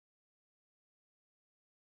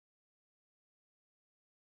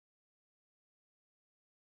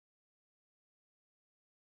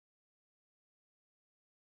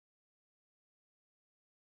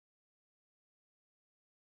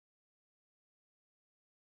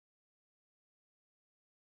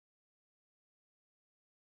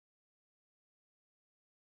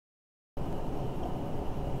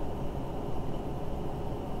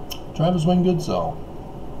Travis Wayne Goodsell.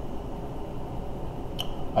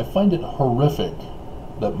 I find it horrific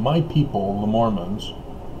that my people, the Mormons,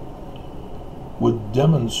 would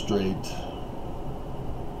demonstrate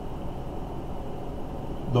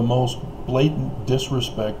the most blatant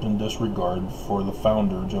disrespect and disregard for the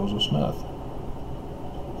founder, Joseph Smith.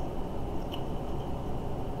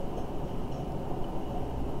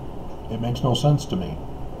 It makes no sense to me.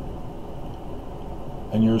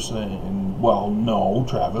 And you're saying, well, no,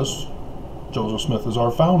 Travis, Joseph Smith is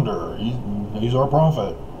our founder. He's our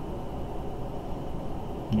prophet.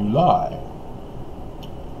 You lie.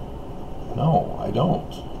 No, I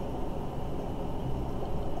don't.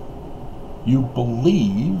 You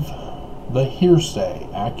believe the hearsay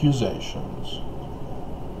accusations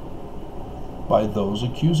by those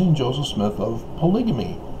accusing Joseph Smith of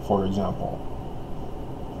polygamy, for example.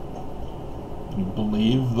 You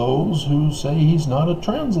believe those who say he's not a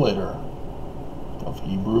translator of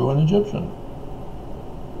Hebrew and Egyptian.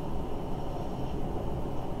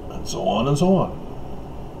 And so on and so on.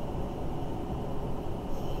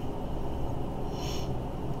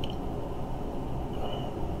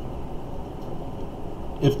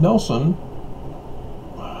 If Nelson,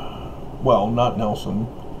 well, not Nelson,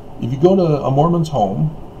 if you go to a Mormon's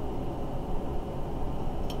home,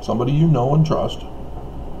 somebody you know and trust,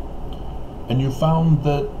 and you found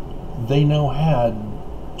that they now had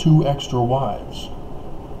 2 extra wives,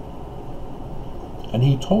 and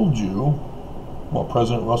he told you, well,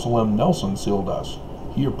 President Russell M. Nelson sealed us,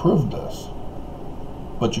 he approved this,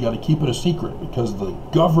 but you got to keep it a secret because the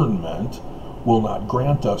government will not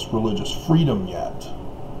grant us religious freedom yet.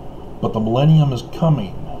 But the millennium is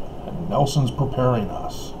coming, and Nelson's preparing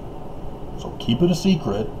us. So keep it a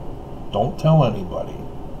secret. Don't tell anybody.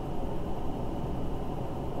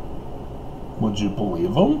 Would you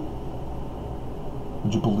believe him?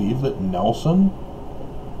 Would you believe that Nelson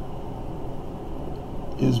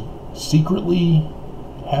is secretly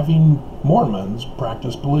having Mormons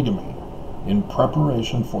practice polygamy in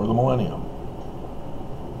preparation for the millennium?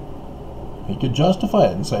 He could justify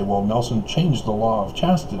it and say, well, Nelson changed the law of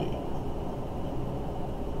chastity,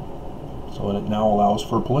 so that it now allows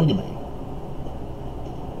for polygamy.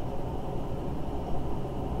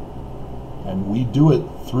 And we do it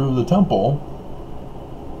through the temple.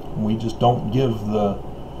 We just don't give the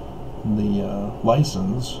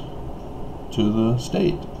license to the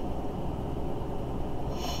state.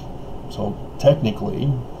 So technically,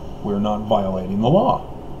 we're not violating the law.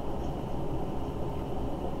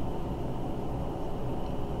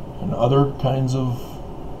 And other kinds of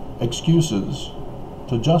excuses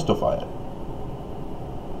to justify it.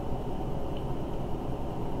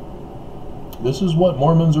 This is what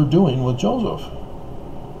Mormons are doing with Joseph.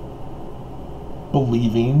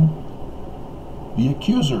 Believing the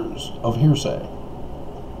accusers of hearsay.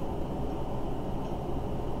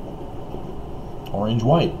 Orange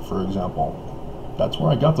White, for example. That's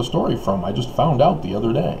where I got the story from. I just found out the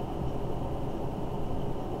other day.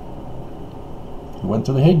 He went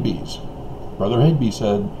to the Higbees. Brother Higbee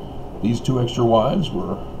said these 2 extra wives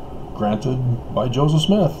were granted by Joseph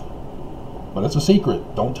Smith. But it's a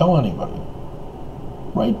secret. Don't tell anybody.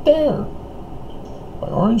 Right there. By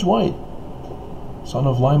Orange White, son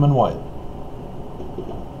of Lyman White.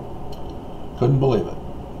 Couldn't believe it.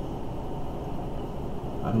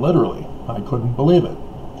 And literally, I couldn't believe it.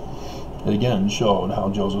 It again showed how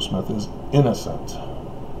Joseph Smith is innocent.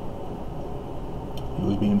 He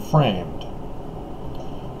was being framed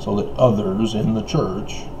so that others in the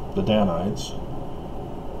church, the Danites,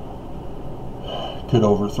 could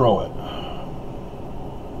overthrow it.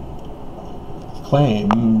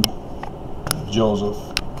 Claim Joseph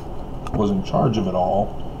was in charge of it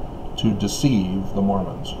all to deceive the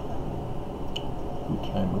Mormons who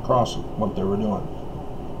came across what they were doing.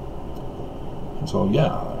 And so,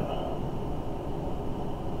 yeah,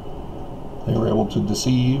 they were able to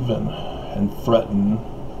deceive and threaten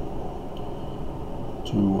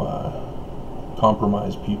to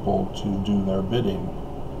compromise people to do their bidding.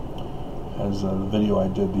 As the video I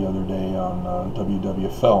did the other day on W.W.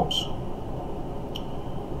 Phelps.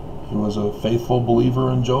 He was a faithful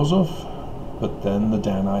believer in Joseph, but then the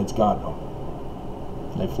Danites got him.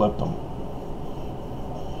 They flipped him.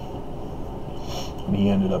 And he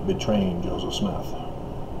ended up betraying Joseph Smith.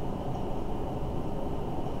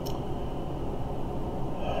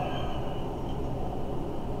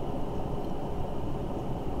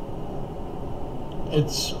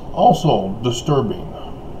 It's also disturbing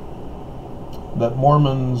that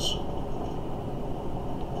Mormons,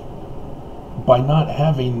 by not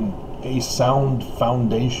having a sound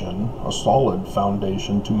foundation, a solid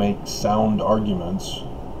foundation to make sound arguments,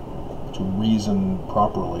 to reason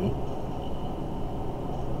properly,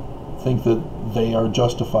 think that they are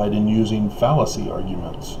justified in using fallacy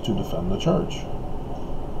arguments to defend the church.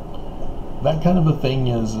 That kind of a thing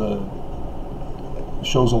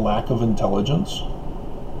shows a lack of intelligence,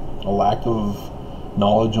 a lack of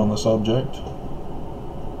knowledge on the subject.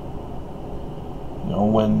 You know,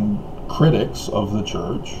 when critics of the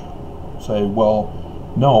church say, well,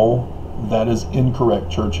 no, that is incorrect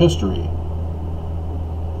church history,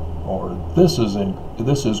 or this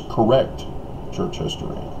is correct church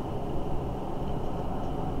history.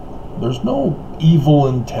 There's no evil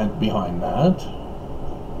intent behind that.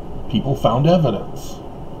 People found evidence.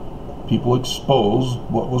 People exposed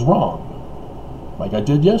what was wrong, like I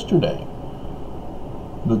did yesterday.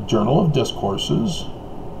 The Journal of Discourses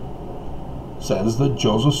says that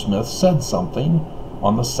Joseph Smith said something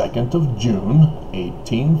on the 2nd of June,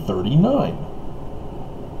 1839.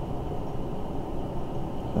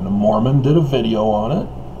 And a Mormon did a video on it,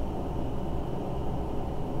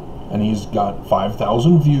 and he's got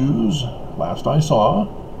 5,000 views, last I saw.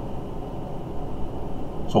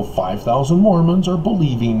 So 5,000 Mormons are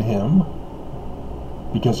believing him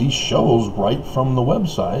because he shows right from the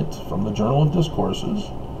website, from the Journal of Discourses.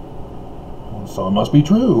 So it must be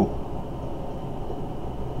true.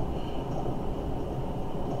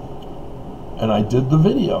 And I did the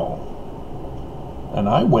video. And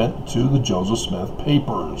I went to the Joseph Smith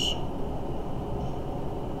papers.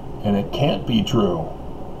 And it can't be true.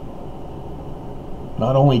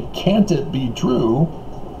 Not only can't it be true,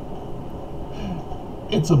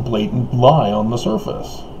 it's a blatant lie on the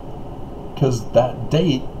surface. Because that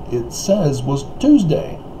date, it says, was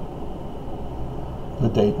Tuesday. The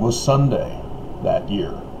date was Sunday that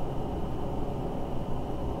year.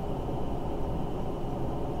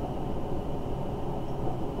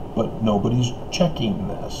 But nobody's checking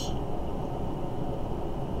this.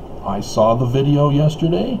 I saw the video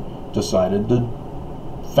yesterday, decided to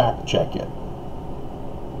fact check it,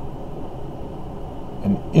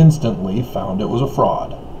 and instantly found it was a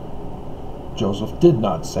fraud. Joseph did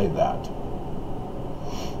not say that.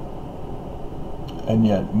 And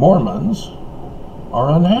yet Mormons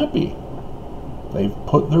are unhappy. They've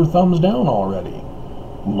put their thumbs down already.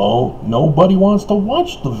 Nobody wants to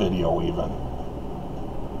watch the video even.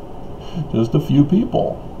 Just a few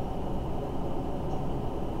people.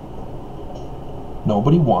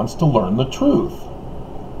 Nobody wants to learn the truth.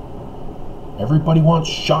 Everybody wants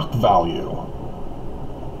shock value.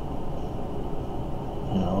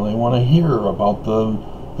 You know, they want to hear about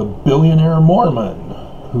the billionaire Mormon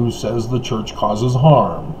who says the church causes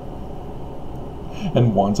harm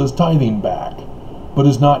and wants his tithing back, but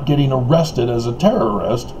is not getting arrested as a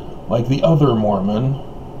terrorist like the other Mormon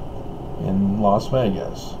in Las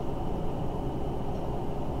Vegas,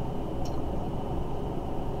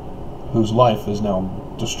 whose life is now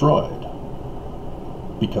destroyed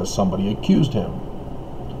because somebody accused him.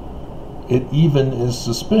 It even is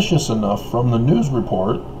suspicious enough from the news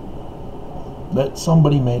report that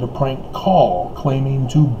somebody made a prank call claiming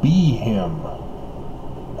to be him,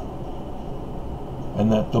 and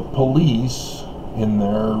that the police, in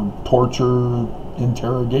their torture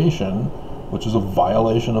interrogation, which is a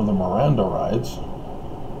violation of the Miranda rights,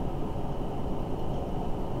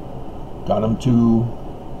 got him to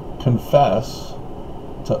confess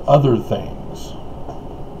to other things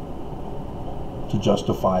to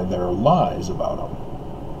justify their lies about him.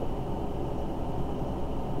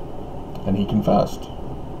 And he confessed.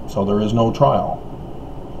 So there is no trial.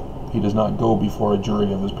 He does not go before a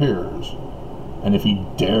jury of his peers. And if he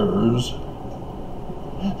dares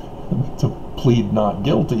to plead not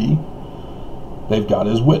guilty, they've got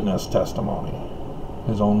his witness testimony,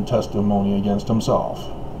 his own testimony against himself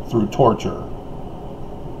through torture.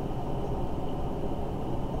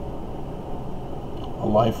 A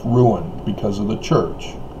life ruined because of the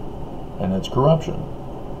church and its corruption.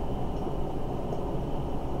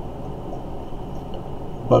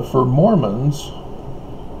 But for Mormons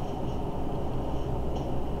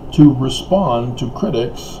to respond to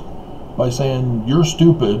critics by saying, you're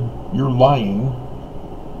stupid, you're lying,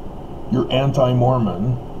 you're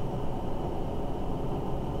anti-Mormon,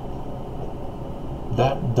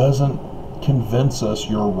 that doesn't convince us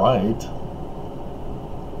you're right.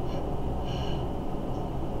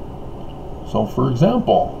 So, for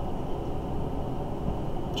example,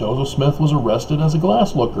 Joseph Smith was arrested as a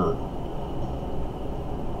glass looker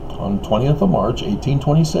on 20th of March,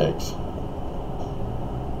 1826.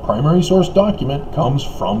 Primary source document comes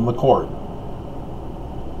from the court.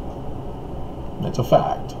 It's a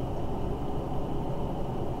fact.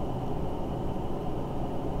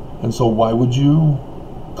 And so why would you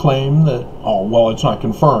claim that, oh, well, it's not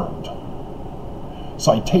confirmed?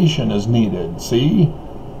 Citation is needed, see?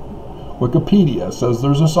 Wikipedia says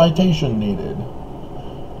there's a citation needed.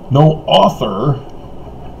 No author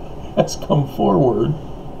has come forward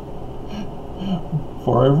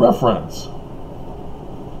for a reference.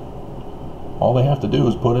 All they have to do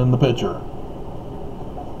is put in the picture.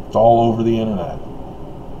 It's all over the internet.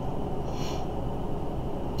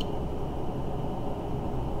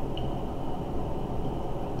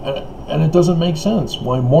 And it doesn't make sense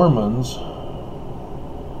why Mormons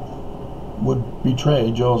would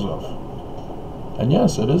betray Joseph. And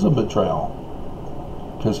yes, it is a betrayal,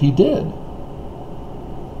 because he did.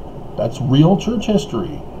 That's real church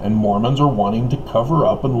history, and Mormons are wanting to cover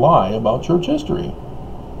up and lie about church history.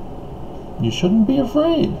 You shouldn't be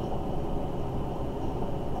afraid,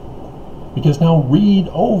 because now read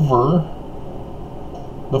over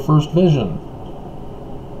the first vision.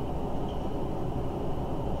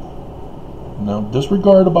 Now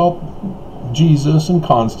disregard about Jesus and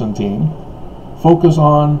Constantine. Focus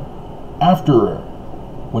on after,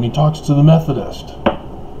 when he talks to the Methodist.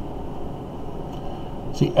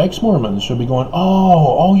 See, ex-Mormons should be going,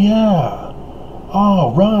 oh yeah,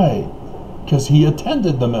 oh right, because he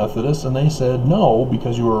attended the Methodists and they said no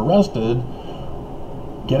because you were arrested,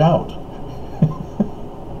 get out.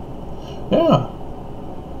 Yeah,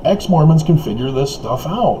 ex-Mormons can figure this stuff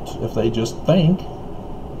out if they just think,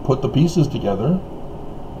 put the pieces together.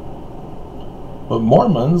 But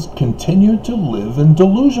Mormons continue to live in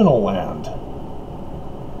delusional land.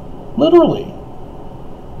 Literally.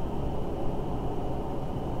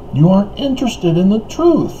 You aren't interested in the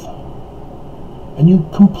truth. And you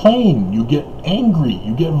complain, you get angry,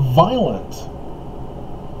 you get violent.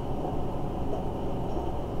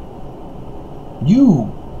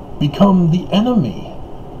 You become the enemy.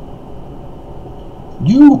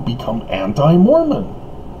 You become anti-Mormon.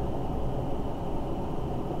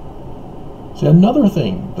 See, another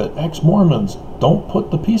thing that ex-Mormons don't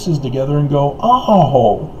put the pieces together and go,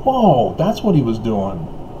 oh, whoa, that's what he was doing.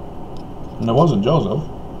 And it wasn't Joseph,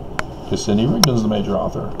 because Sidney Rigdon's the major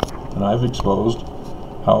author. And I've exposed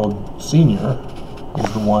how Senior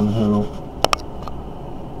is the one who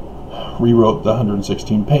rewrote the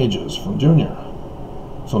 116 pages from Junior.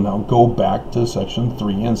 So now go back to section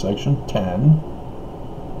 3 and section 10.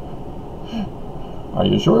 Are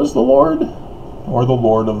you sure it's the Lord or the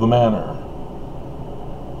Lord of the Manor?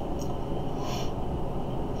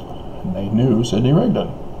 And they knew Sidney Rigdon.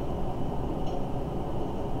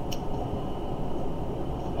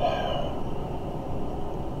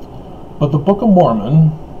 But the Book of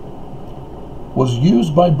Mormon was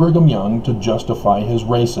used by Brigham Young to justify his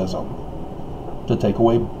racism, to take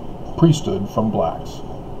away priesthood from blacks.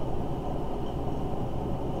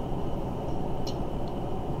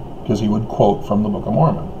 Because he would quote from the Book of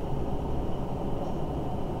Mormon.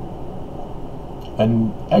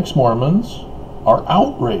 And ex-Mormons are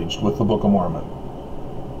outraged with the Book of Mormon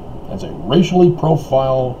as a racially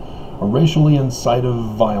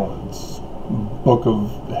incitive violence book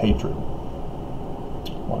of hatred.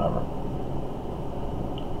 Whatever.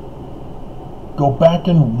 Go back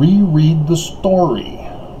and reread the story.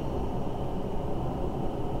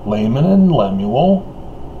 Laman and Lemuel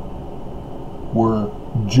were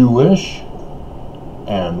Jewish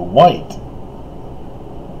and white.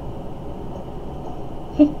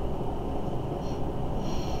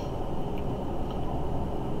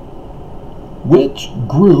 Which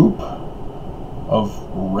group of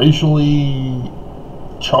racially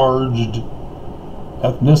charged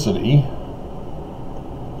ethnicity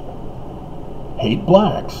hate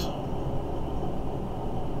blacks?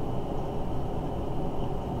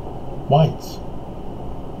 Whites.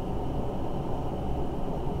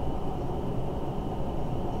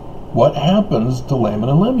 What happens to Laman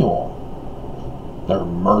and Lemuel? They're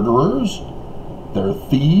murderers, they're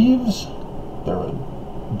thieves, they're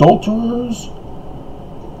adulterers,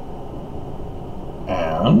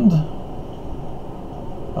 and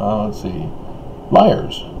let's see,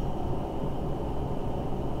 liars.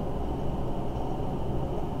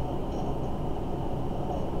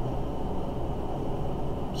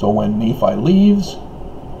 So when Nephi leaves,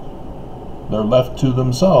 they're left to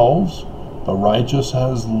themselves. The righteous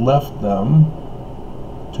has left them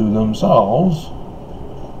to themselves.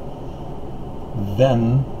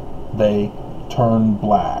 Then they turn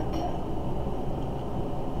black.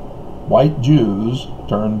 White Jews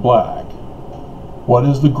turn black. What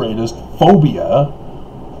is the greatest phobia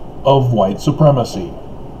of white supremacy?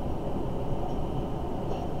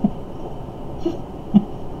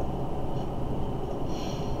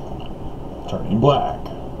 Turning black.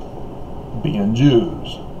 Being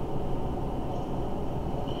Jews.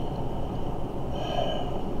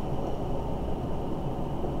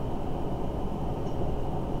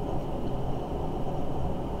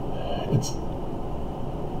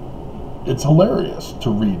 it's hilarious to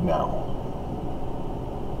read now,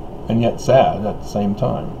 and yet sad at the same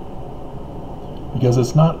time, because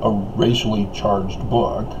it's not a racially charged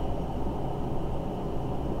book.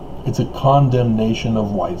 It's a condemnation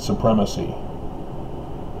of white supremacy.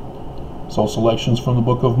 So selections from the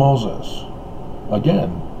Book of Moses,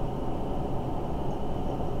 again,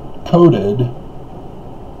 coded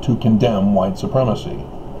to condemn white supremacy.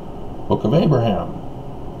 Book of Abraham,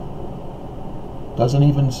 doesn't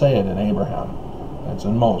even say it in Abraham, it's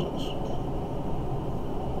in Moses.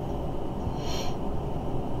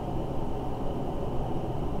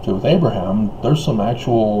 See, with Abraham, there's some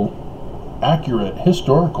actual accurate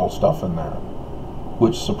historical stuff in there,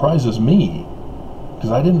 which surprises me, because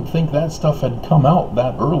I didn't think that stuff had come out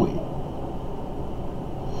that early.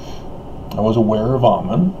 I was aware of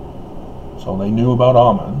Ammon, so they knew about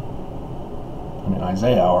Ammon. I mean,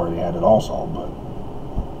 Isaiah already had it also, but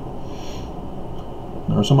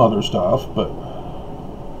there was some other stuff. But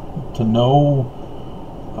to know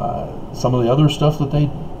some of the other stuff that they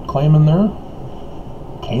claim in there,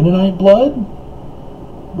 Canaanite blood,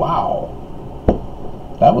 wow.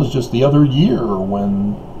 That was just the other year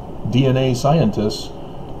when DNA scientists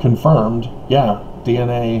confirmed, yeah,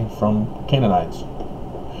 DNA from Canaanites.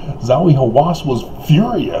 Zawi Hawass was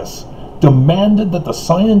furious, demanded that the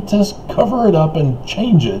scientists cover it up and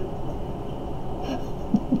change it.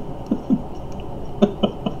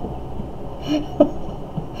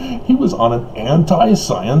 He was on an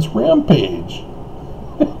anti-science rampage.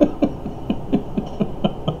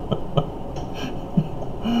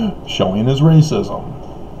 Showing his racism.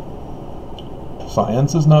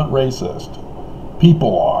 Science is not racist.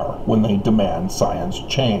 People are when they demand science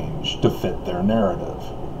change to fit their narrative.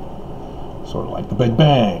 Sort of like the Big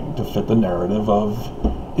Bang to fit the narrative of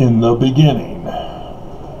in the beginning.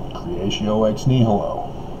 Creatio ex nihilo.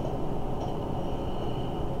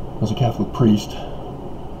 As a Catholic priest,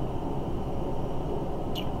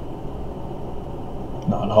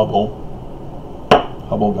 not Hubble.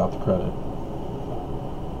 Hubble got the credit.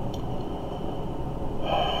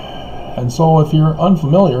 And so if you're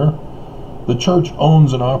unfamiliar, the church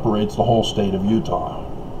owns and operates the whole state of Utah.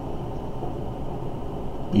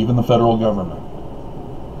 Even the federal government.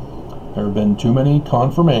 There have been too many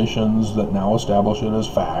confirmations that now establish it as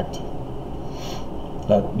fact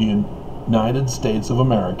that the United States of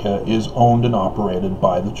America is owned and operated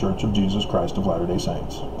by the Church of Jesus Christ of Latter-day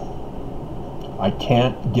Saints. I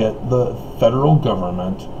can't get the federal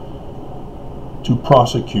government to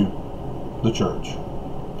prosecute the church.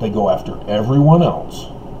 They go after everyone else,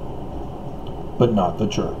 but not the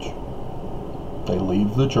church. They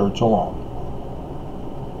leave the church alone.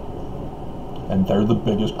 And they're the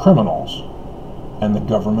biggest criminals, and the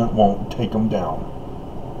government won't take them down.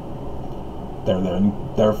 They're then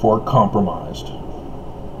therefore compromised,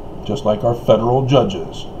 just like our federal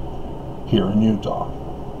judges here in Utah.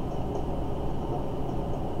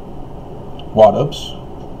 Waddups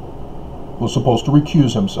was supposed to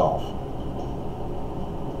recuse himself.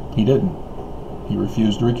 He didn't. He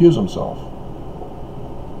refused to recuse himself.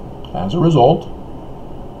 As a result,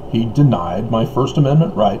 he denied my First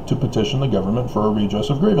Amendment right to petition the government for a redress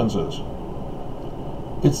of grievances.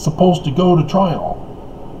 It's supposed to go to trial.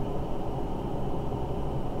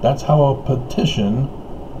 That's how a petition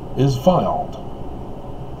is filed.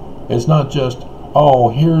 It's not just, oh,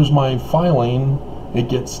 here's my filing, it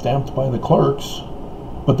gets stamped by the clerks,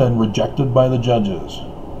 but then rejected by the judges.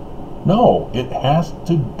 No, it has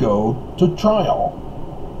to go to trial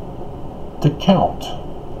to count.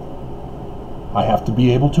 I have to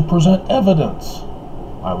be able to present evidence.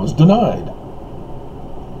 I was denied.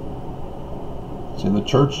 See, the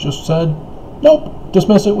church just said, nope,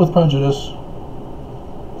 dismiss it with prejudice.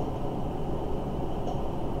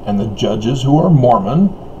 And the judges who are Mormon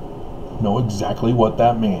know exactly what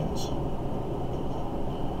that means.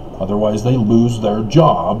 Otherwise, they lose their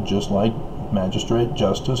job, just like Magistrate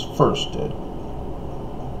Justice First did.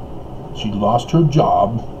 She lost her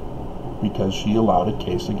job because she allowed a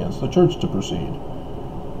case against the church to proceed.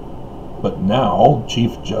 But now,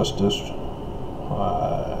 Chief Justice,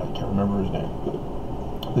 I can't remember his name,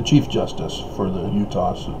 the Chief Justice for the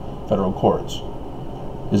Utah federal courts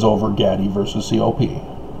is over Gaddy versus COP.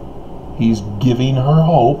 He's giving her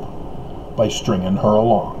hope by stringing her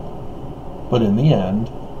along. But in the end,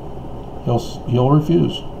 he'll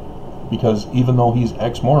refuse. Because even though he's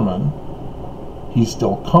ex-Mormon, he's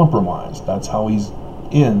still compromised. That's how he's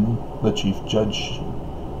in the chief judge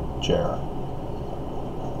chair.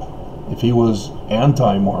 If he was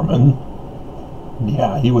anti-Mormon,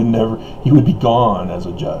 yeah, he would be gone as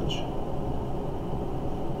a judge.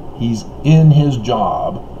 He's in his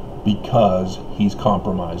job because he's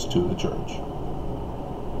compromised to the church.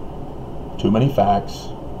 Too many facts,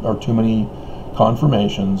 or too many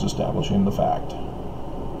confirmations establishing the fact.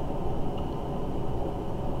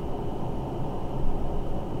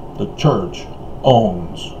 The church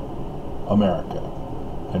owns America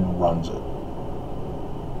and runs it.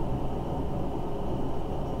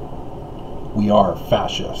 We are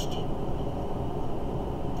fascist.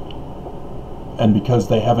 And because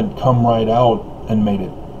they haven't come right out and made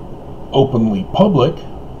it openly public,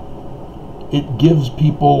 it gives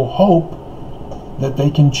people hope that they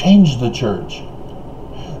can change the church,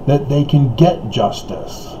 that they can get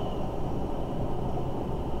justice,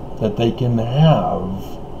 that they can have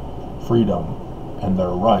freedom and their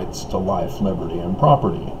rights to life, liberty, and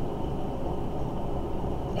property.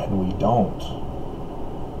 And we don't.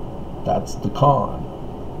 That's the con.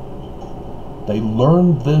 They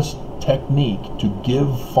learned this technique to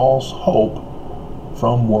give false hope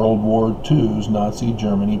from World War II's Nazi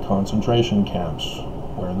Germany concentration camps,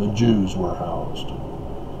 where the Jews were housed.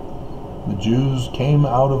 The Jews came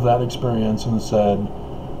out of that experience and said,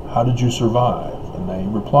 "How did you survive?" And they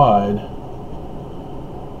replied,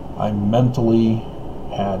 "I mentally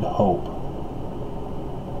had hope."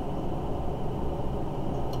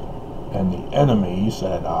 And the enemy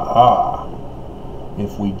said, "Aha,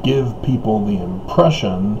 if we give people the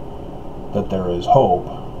impression that there is hope,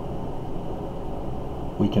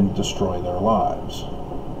 we can destroy their lives,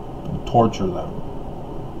 and torture them,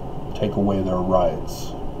 take away their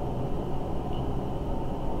rights."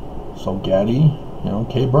 So Gaddy,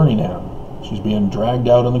 Kay Birmingham, she's being dragged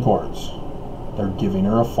out in the courts. They're giving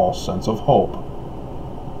her a false sense of hope.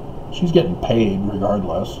 She's getting paid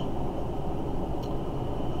regardless.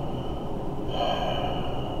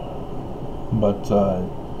 But,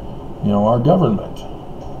 our government,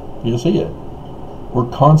 you see it. We're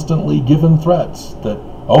constantly given threats that,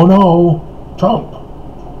 oh no, Trump.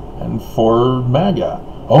 And for MAGA,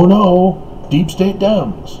 oh no, deep state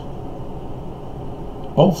Dems.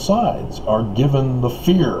 Both sides are given the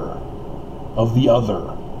fear of the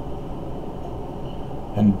other.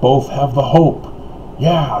 And both have the hope.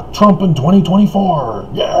 Yeah, Trump in 2024.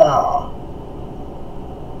 Yeah.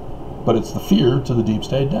 But it's the fear to the deep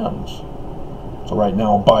state Dems. So right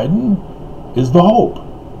now, Biden is the hope.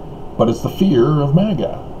 But it's the fear of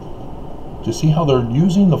MAGA. Do you see how they're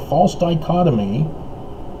using the false dichotomy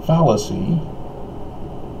fallacy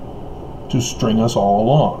to string us all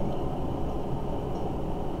along?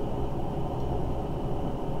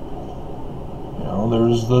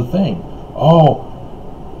 There's the thing. Oh,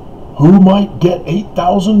 who might get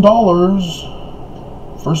 $8,000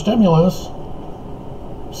 for stimulus?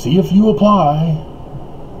 See if you apply.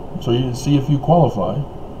 So you see if you qualify.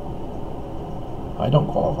 I don't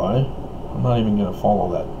qualify. I'm not even going to follow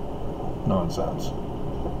that nonsense.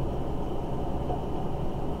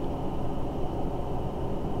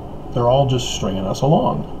 They're all just stringing us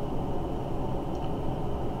along.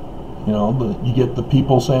 You get the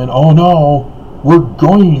people saying, oh no, we're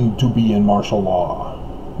going to be in martial law.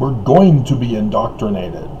 We're going to be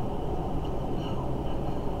indoctrinated.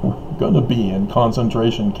 We're going to be in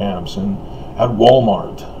concentration camps and at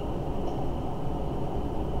Walmart.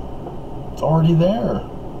 It's already there.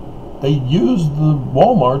 They used the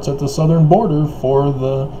Walmarts at the southern border for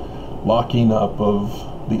the locking up of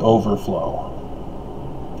the overflow.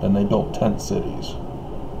 And they built tent cities.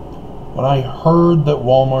 When I heard that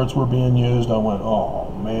Walmarts were being used, I went, oh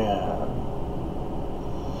man.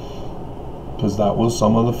 Because that was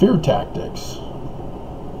some of the fear tactics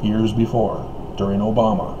years before, during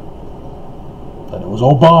Obama. That it was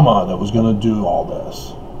Obama that was going to do all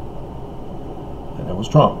this. And it was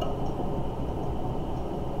Trump.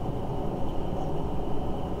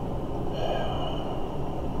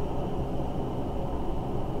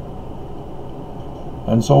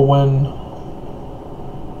 And so when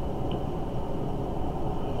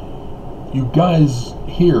you guys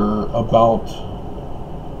hear about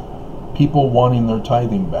people wanting their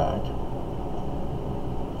tithing back,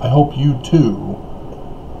 I hope you too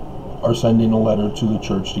are sending a letter to the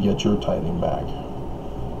church to get your tithing back.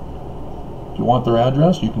 If you want their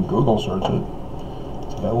address, you can Google search it.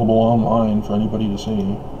 It's available online for anybody to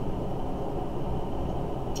see.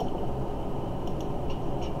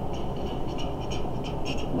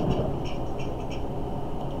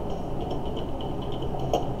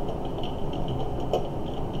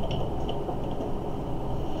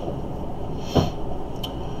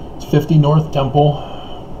 It's 50 North Temple,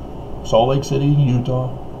 Salt Lake City, Utah,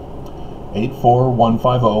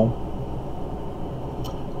 84150.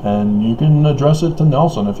 And you can address it to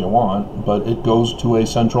Nelson if you want, but it goes to a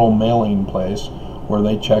central mailing place where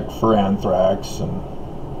they check for anthrax and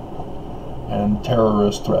and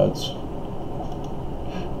terrorist threats.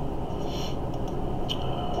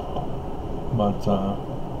 But,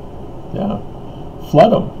 yeah,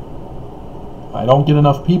 flood them. I don't get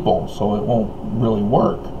enough people, so it won't really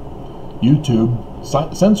work. YouTube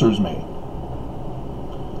censors me.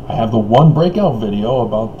 I have the one breakout video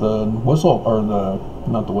about the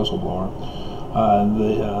not the whistleblower,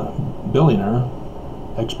 the billionaire,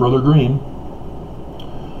 ex-Brother Green.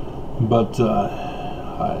 But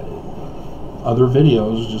other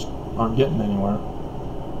videos just aren't getting anywhere.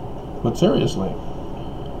 But seriously,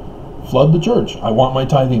 flood the church. I want my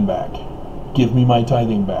tithing back. Give me my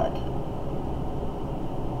tithing back.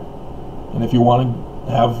 And if you want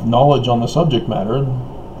to have knowledge on the subject matter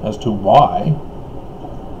as to why,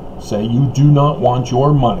 say you do not want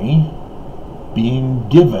your money being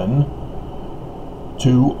given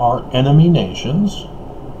to our enemy nations.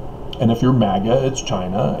 And if you're MAGA, it's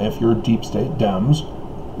China. If you're deep state Dems,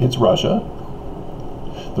 it's Russia.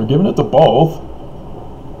 They're giving it to both.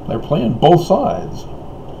 They're playing both sides.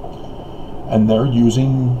 And they're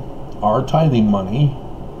using our tithing money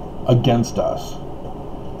against us.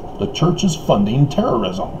 The church is funding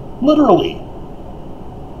terrorism. Literally.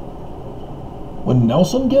 When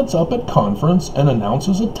Nelson gets up at conference and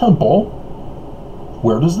announces a temple,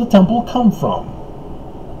 where does the temple come from?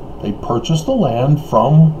 They purchased the land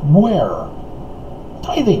from where?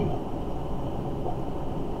 Tithing.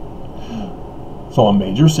 So a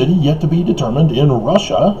major city yet to be determined in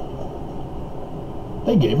Russia,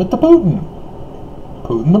 they gave it to Putin.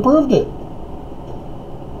 Putin approved it.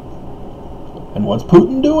 And what's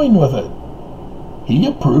Putin doing with it? He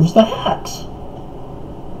approves the hacks,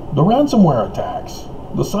 the ransomware attacks,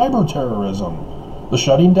 the cyber terrorism, the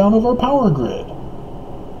shutting down of our power grid.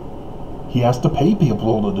 He has to pay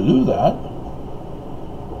people to do that.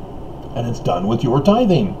 And it's done with your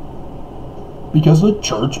tithing. Because the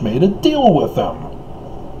church made a deal with them.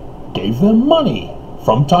 Gave them money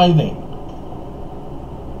from tithing.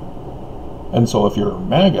 And so if you're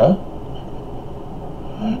MAGA,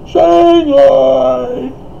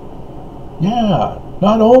 Shanghai! Yeah,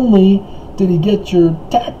 not only did he get your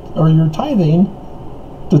your tithing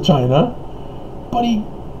to China, but he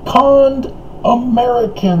conned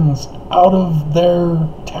Americans out of their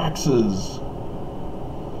taxes.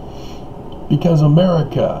 Because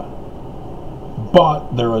America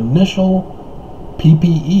bought their initial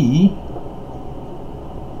PPE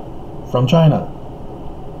from China.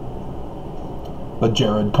 But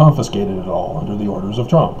Jared confiscated it all under the orders of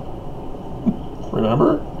Trump.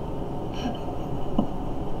 Remember?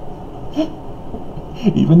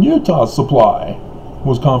 Even Utah's supply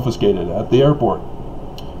was confiscated at the airport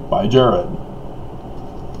by Jared.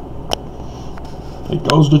 It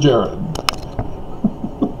goes to Jared.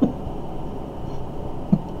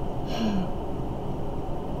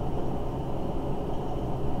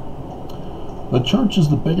 The church is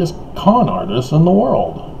the biggest con artist in the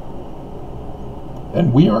world.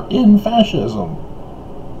 And we are in fascism.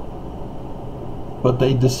 But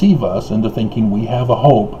they deceive us into thinking we have a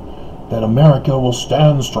hope that America will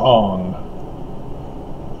stand strong.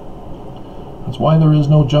 That's why there is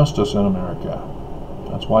no justice in America.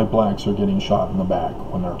 That's why blacks are getting shot in the back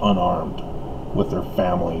when they're unarmed with their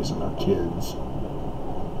families and their kids.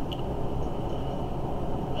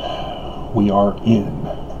 We are in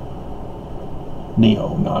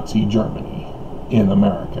neo-Nazi Germany in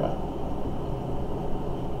America.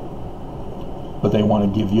 But they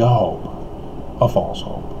want to give you hope, a false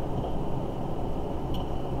hope.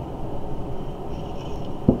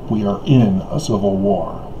 We are in a civil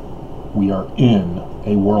war. We are in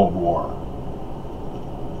a world war.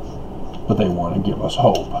 But they want to give us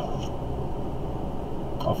hope,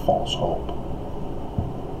 a false hope.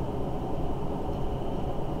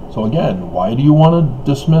 So again, why do you want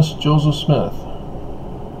to dismiss Joseph Smith?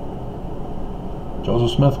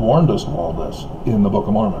 Joseph Smith warned us of all this in the Book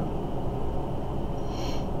of Mormon.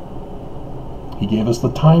 He gave us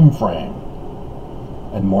the time frame.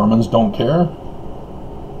 And Mormons don't care.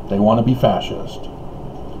 They want to be fascist.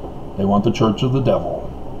 They want the Church of the Devil.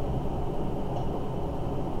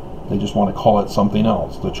 They just want to call it something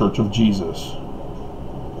else, the Church of Jesus.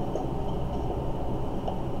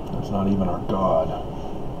 That's not even our God.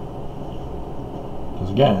 Because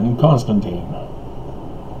again, Constantine,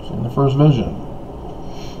 it's in the first vision.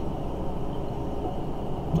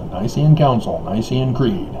 The Nicene Council, Nicene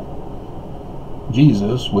Creed.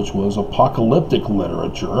 Jesus, which was apocalyptic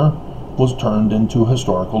literature, was turned into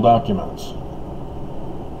historical documents.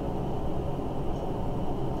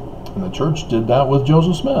 And the church did that with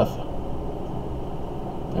Joseph Smith.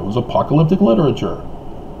 It was apocalyptic literature.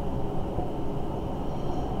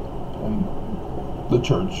 And the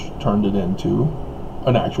church turned it into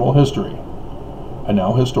an actual history. And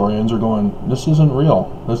now historians are going, this isn't real.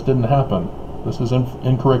 This didn't happen. This is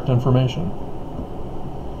incorrect information.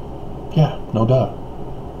 Yeah, no duh.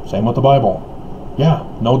 Same with the Bible. Yeah,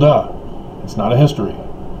 no duh. It's not a history.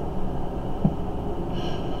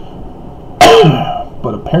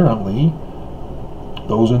 But apparently,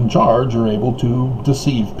 those in charge are able to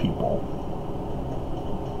deceive people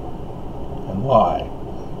and lie.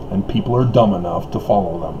 And people are dumb enough to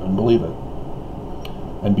follow them and believe it.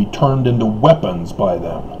 And be turned into weapons by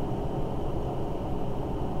them.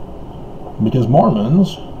 Because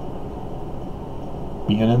Mormons,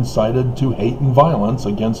 being incited to hate and violence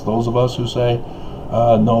against those of us who say,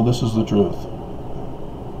 no, this is the truth,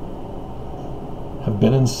 have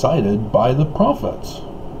been incited by the prophets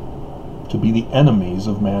to be the enemies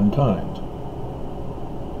of mankind.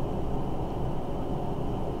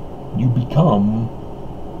 You become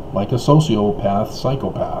like a sociopath,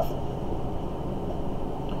 psychopath.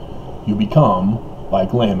 You become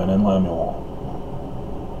like Laman and Lemuel.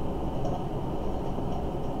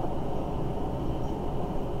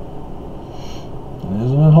 And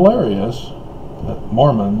isn't it hilarious that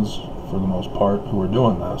Mormons, for the most part, who are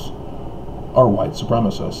doing this, are white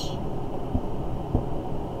supremacists?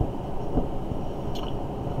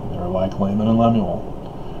 They're like Laman and Lemuel.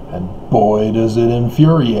 And boy, does it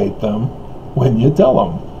infuriate them when you tell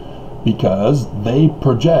them, because they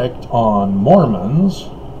project on Mormons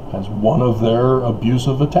as one of their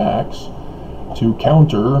abusive attacks to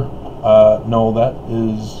counter, no, that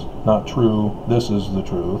is not true, this is the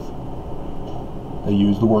truth. They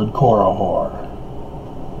use the word Korahor.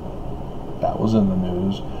 That was in the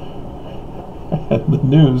news. And the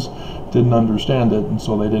news didn't understand it, and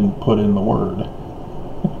so they didn't put in the word.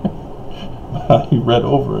 I read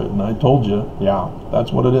over it, and I told you, yeah,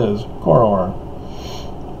 that's what it is, Korahor.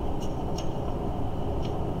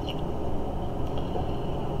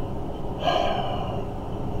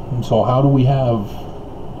 And so how do we have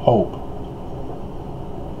hope?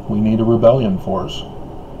 We need a rebellion force.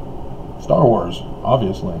 Star Wars,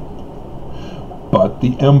 obviously. But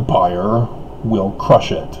the Empire will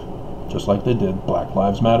crush it, just like they did Black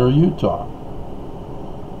Lives Matter Utah.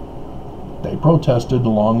 They protested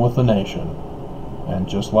along with the nation, and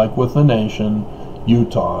just like with the nation,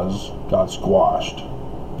 Utahs got squashed.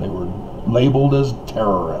 They were labeled as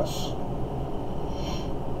terrorists,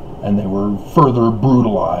 and they were further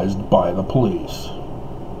brutalized by the police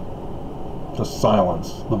to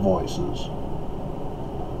silence the voices,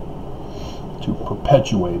 to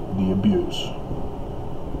perpetuate the abuse.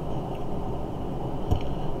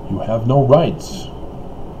 You have no rights.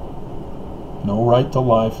 No right to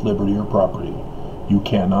life, liberty, or property. You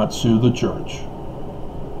cannot sue the church.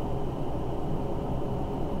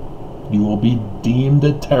 You will be deemed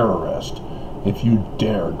a terrorist if you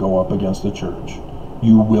dare go up against the church.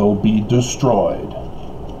 You will be destroyed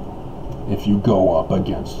if you go up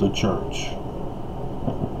against the church.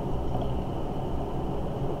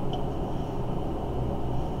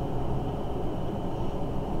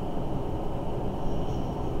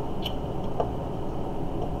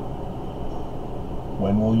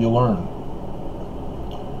 When will you learn?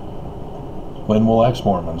 When will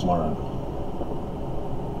ex-Mormons learn?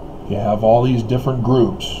 You have all these different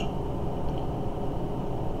groups,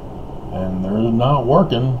 and they're not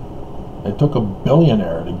working. It took a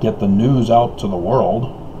billionaire to get the news out to the world,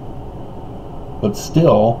 but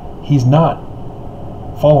still, he's not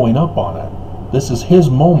following up on it. This is his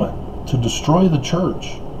moment to destroy the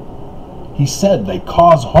church. He said they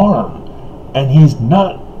cause harm, and he's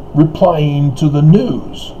not replying to the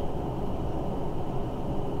news.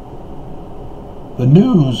 The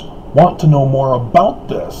news want to know more about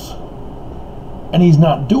this, and he's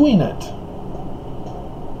not doing it.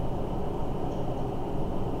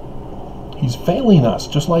 He's failing us,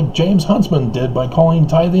 just like James Huntsman did by calling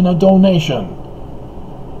tithing a donation.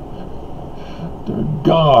 Dear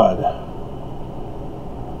God.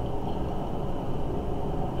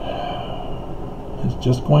 Is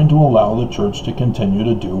just going to allow the church to continue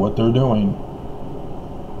to do what they're doing.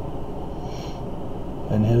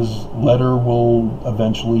 And his letter will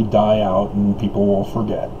eventually die out and people will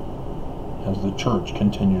forget as the church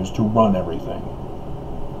continues to run everything.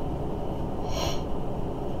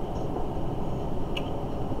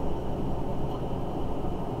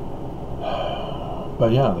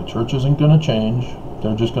 But yeah, the church isn't going to change.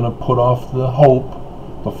 They're just going to put off the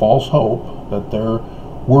hope, the false hope, that they're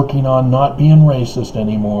working on not being racist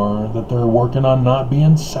anymore, that they're working on not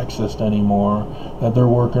being sexist anymore, that they're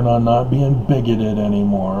working on not being bigoted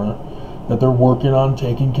anymore, that they're working on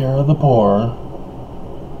taking care of the poor.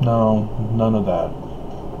 No, none of that.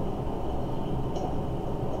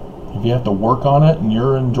 If you have to work on it and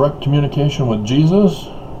you're in direct communication with Jesus,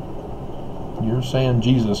 you're saying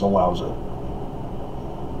Jesus allows it.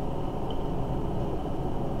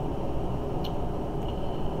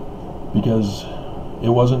 Because it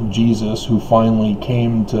wasn't Jesus who finally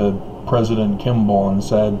came to President Kimball and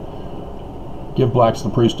said, give blacks the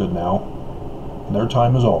priesthood now. Their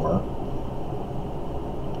time is over.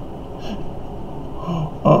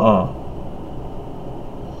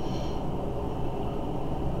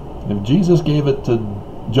 If Jesus gave it to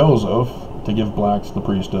Joseph to give blacks the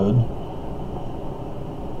priesthood,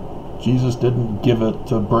 Jesus didn't give it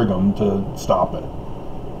to Brigham to stop it.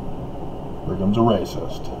 Brigham's a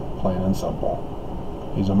racist, plain and simple.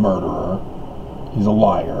 He's a murderer. He's a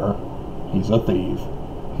liar. He's a thief.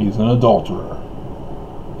 He's an adulterer.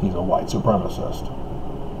 He's a white supremacist.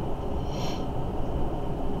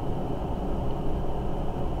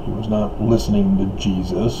 He was not listening to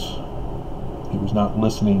Jesus. He was not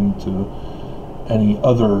listening to any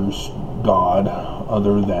other God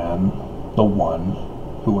other than the one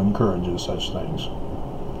who encourages such things.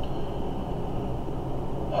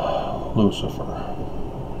 Lucifer.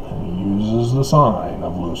 And he uses the sign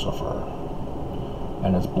of Lucifer.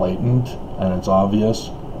 And it's blatant, and it's obvious,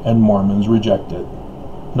 and Mormons reject it.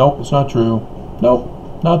 Nope, it's not true.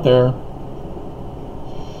 Nope, not there.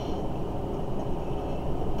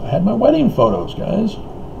 I had my wedding photos, guys.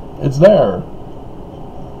 It's there.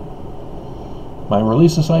 My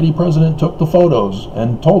Relief Society president took the photos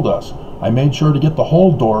and told us. I made sure to get the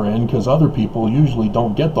whole door in because other people usually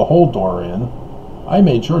don't get the whole door in. I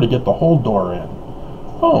made sure to get the whole door in.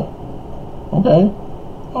 Oh, okay.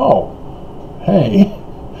 Oh, hey,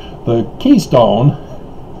 the keystone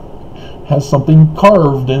has something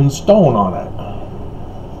carved in stone on it.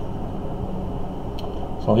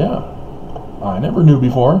 So yeah, I never knew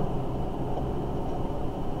before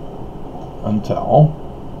until,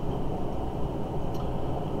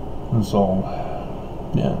 and so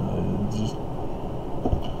yeah, it's just,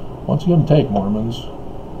 what's it going to take, Mormons,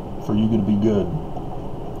 for you to be good?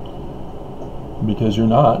 Because you're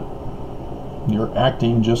not. You're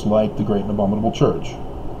acting just like the Great and Abominable Church.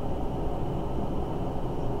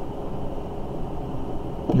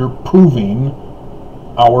 You're proving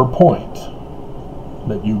our point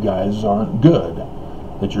that you guys aren't good,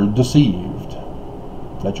 that you're deceived,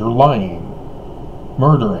 that you're lying,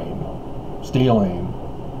 murdering, stealing,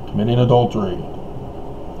 committing adultery,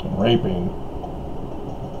 and raping.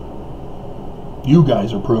 You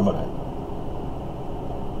guys are proving it.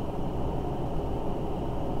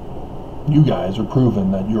 You guys are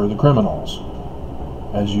proving that you're the criminals,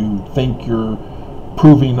 as you think you're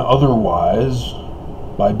proving otherwise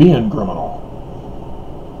by being criminal.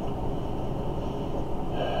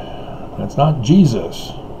 That's not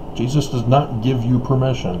Jesus. Jesus does not give you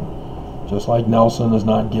permission, just like Nelson is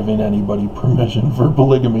not giving anybody permission for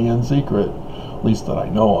polygamy in secret, at least that I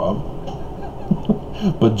know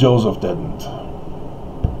of. But Joseph didn't.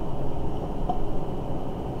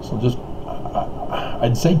 So just,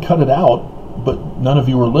 I'd say cut it out, but none of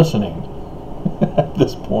you are listening at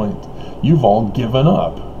this point. You've all given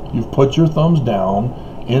up. You've put your thumbs down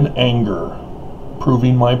in anger,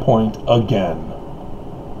 proving my point again.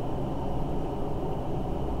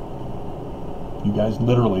 You guys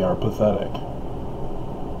literally are pathetic.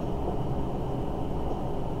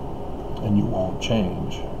 And you won't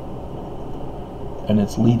change. And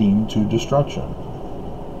it's leading to destruction.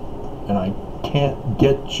 And I can't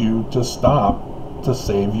get you to stop to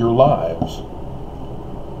save your lives.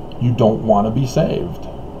 You don't want to be saved.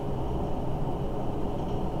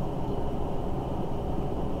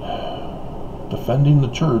 Defending the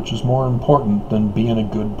church is more important than being a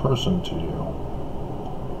good person to you.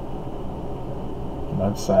 And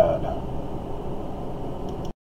that's sad.